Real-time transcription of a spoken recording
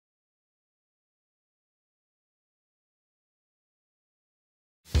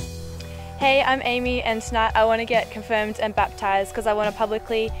Hey, I'm Amy, and tonight I want to get confirmed and baptised because I want to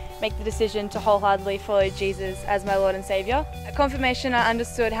publicly make the decision to wholeheartedly follow Jesus as my Lord and Saviour. At confirmation, I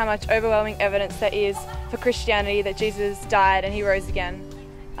understood how much overwhelming evidence there is for Christianity that Jesus died and he rose again.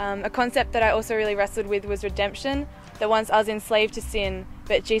 A concept that I also really wrestled with was redemption, that once I was enslaved to sin,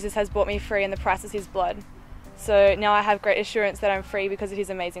 but Jesus has bought me free and the price is his blood. So now I have great assurance that I'm free because of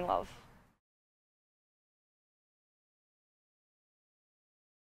his amazing love.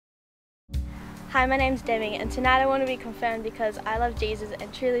 Hi, my name's Demi, and tonight I want to be confirmed because I love Jesus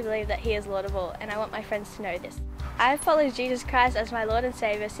and truly believe that he is Lord of all, and I want my friends to know this. I have followed Jesus Christ as my Lord and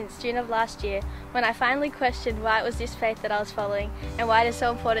Saviour since June of last year, when I finally questioned why it was this faith that I was following and why it is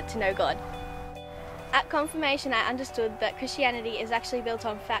so important to know God. At confirmation, I understood that Christianity is actually built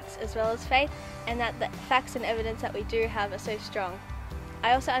on facts as well as faith, and that the facts and evidence that we do have are so strong.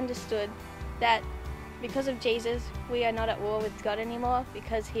 I also understood that because of Jesus, we are not at war with God anymore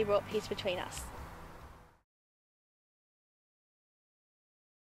because he brought peace between us.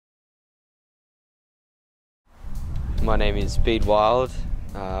 My name is Bede Wild.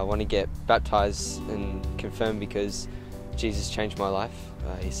 I want to get baptised and confirmed because Jesus changed my life.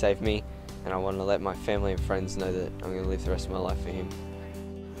 He saved me, and I want to let my family and friends know that I'm going to live the rest of my life for him.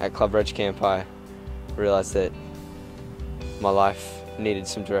 At Club Reg Camp, I realised that my life needed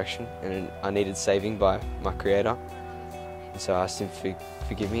some direction and I needed saving by my Creator. And so I asked him to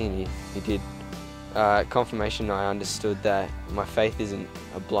forgive me, and he did. At confirmation, I understood that my faith isn't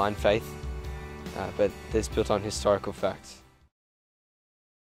a blind faith, but it's built on historical facts.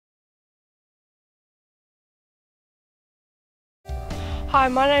 Hi,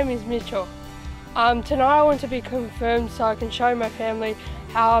 my name is Mitchell. Tonight I want to be confirmed so I can show my family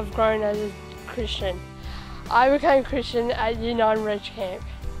how I've grown as a Christian. I became Christian at Year 9 Reg Camp.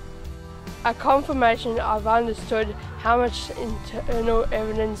 At confirmation, I've understood how much internal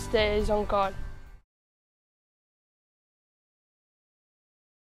evidence there is on God.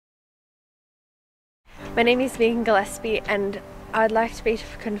 My name is Megan Gillespie, and I'd like to be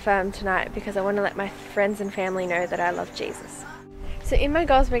confirmed tonight because I want to let my friends and family know that I love Jesus. So in my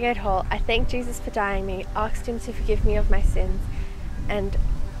Girls Brigade Hall, I thanked Jesus for dying me, asked him to forgive me of my sins, and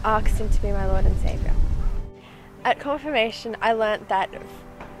asked him to be my Lord and Saviour. At confirmation, I learnt that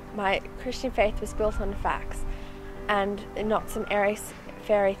my Christian faith was built on facts and not some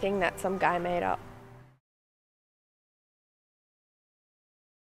airy-fairy thing that some guy made up.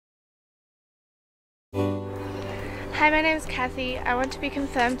 Hi, my name is Kathy. I want to be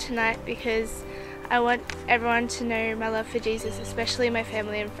confirmed tonight because I want everyone to know my love for Jesus, especially my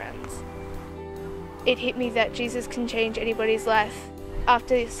family and friends. It hit me that Jesus can change anybody's life.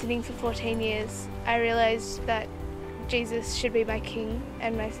 After sitting for 14 years, I realised that Jesus should be my King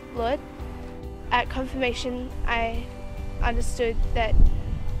and my Lord. At confirmation, I understood that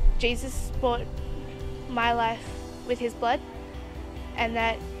Jesus bought my life with his blood and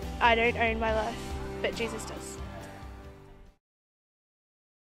that I don't own my life, but Jesus does.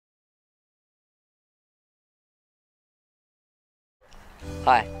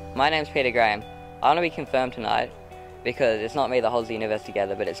 Hi, my name's Peter Graham. I want to be confirmed tonight because it's not me that holds the universe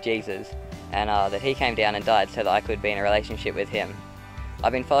together, but it's Jesus, and that he came down and died so that I could be in a relationship with him.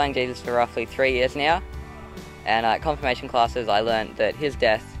 I've been following Jesus for roughly 3 years now, and at confirmation classes I learned that his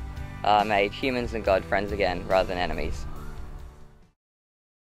death made humans and God friends again rather than enemies.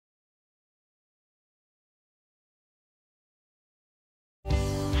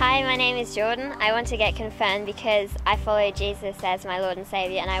 Hi, my name is Jordan. I want to get confirmed because I follow Jesus as my Lord and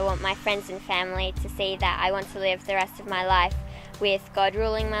Saviour, and I want my friends and family to see that I want to live the rest of my life with God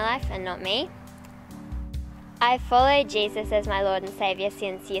ruling my life and not me. I followed Jesus as my Lord and Saviour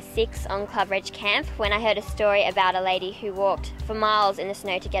since Year 6 on Club Reg Camp when I heard a story about a lady who walked for miles in the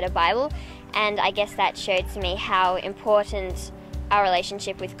snow to get a Bible, and I guess that showed to me how important our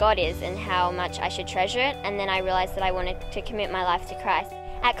relationship with God is and how much I should treasure it, and then I realised that I wanted to commit my life to Christ.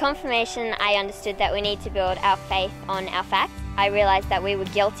 At confirmation, I understood that we need to build our faith on our facts. I realised that we were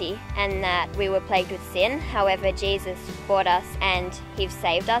guilty and that we were plagued with sin. However, Jesus bought us and he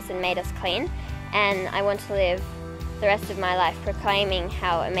saved us and made us clean. And I want to live the rest of my life proclaiming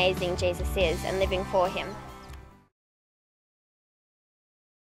how amazing Jesus is and living for him.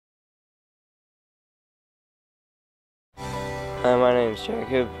 Hi, my name is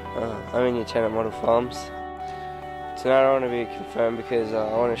Jacob. I'm in Year 10 at Model Farms. Tonight I want to be confirmed because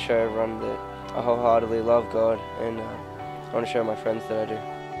I want to show everyone that I wholeheartedly love God, and I want to show my friends that I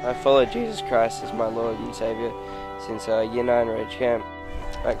do. I followed Jesus Christ as my Lord and Saviour since Year 9 Reg Camp.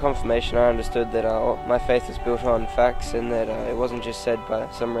 At confirmation I understood that my faith was built on facts and that it wasn't just said by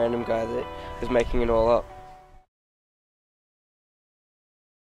some random guy that was making it all up.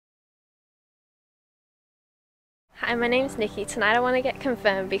 Hi, my name's Nikki. Tonight I want to get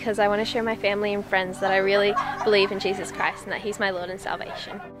confirmed because I want to show my family and friends that I really believe in Jesus Christ and that He's my Lord and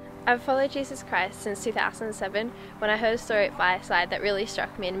salvation. I've followed Jesus Christ since 2007 when I heard a story at Fireside that really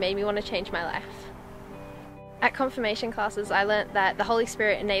struck me and made me want to change my life. At confirmation classes I learnt that the Holy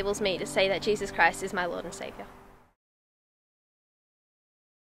Spirit enables me to say that Jesus Christ is my Lord and Saviour.